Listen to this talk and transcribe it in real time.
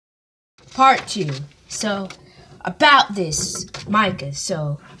part 2. So, about this Micah.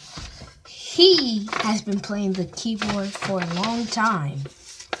 So, he has been playing the keyboard for a long time.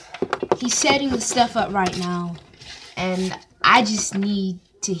 He's setting the stuff up right now, and I just need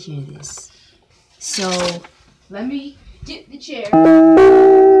to hear this. So, let me get the chair.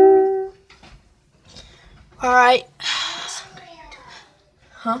 Alright.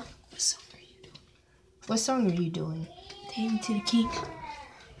 Huh? What song are you doing? Take Me to the King.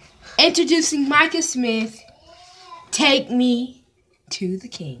 Introducing Micah Smith, Take Me to the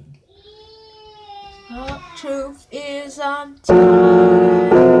King. The truth is I'm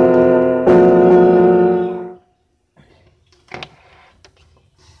tired.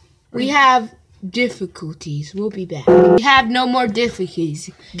 We have difficulties. We'll be back. We have no more difficulties.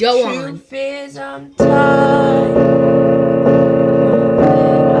 Go on. Truth is I'm tired.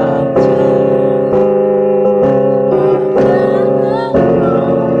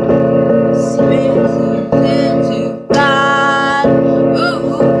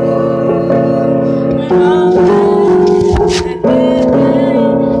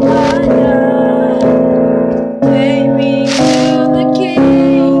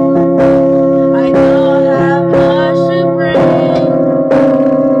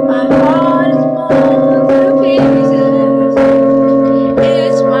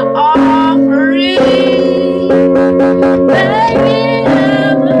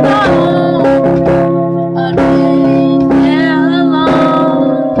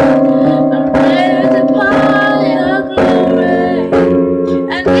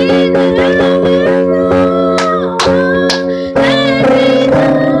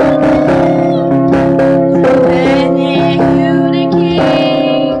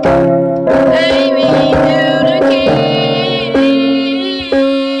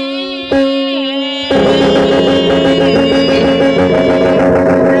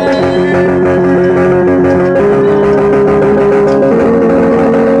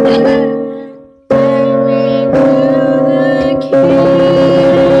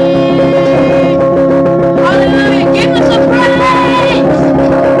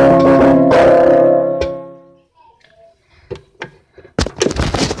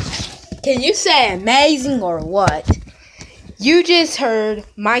 Can you say amazing or what? You just heard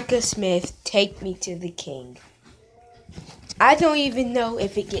Micah Smith, Take Me to the King. I don't even know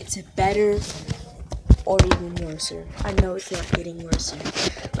if it gets better or even worse. I know it's not getting worse.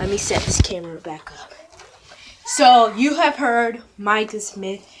 Let me set this camera back up. So, you have heard Micah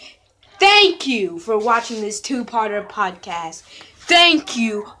Smith. Thank you for watching this two-parter podcast. Thank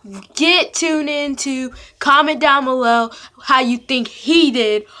you. Tune in to comment down below how you think he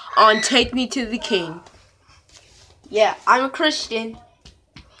did on Take Me to the King. Yeah, I'm a Christian.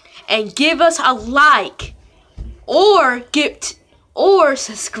 And give us a like or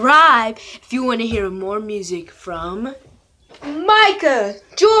subscribe if you want to hear more music from Micah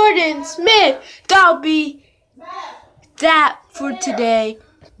Jordan Smith. That'll be that for today.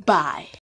 Bye.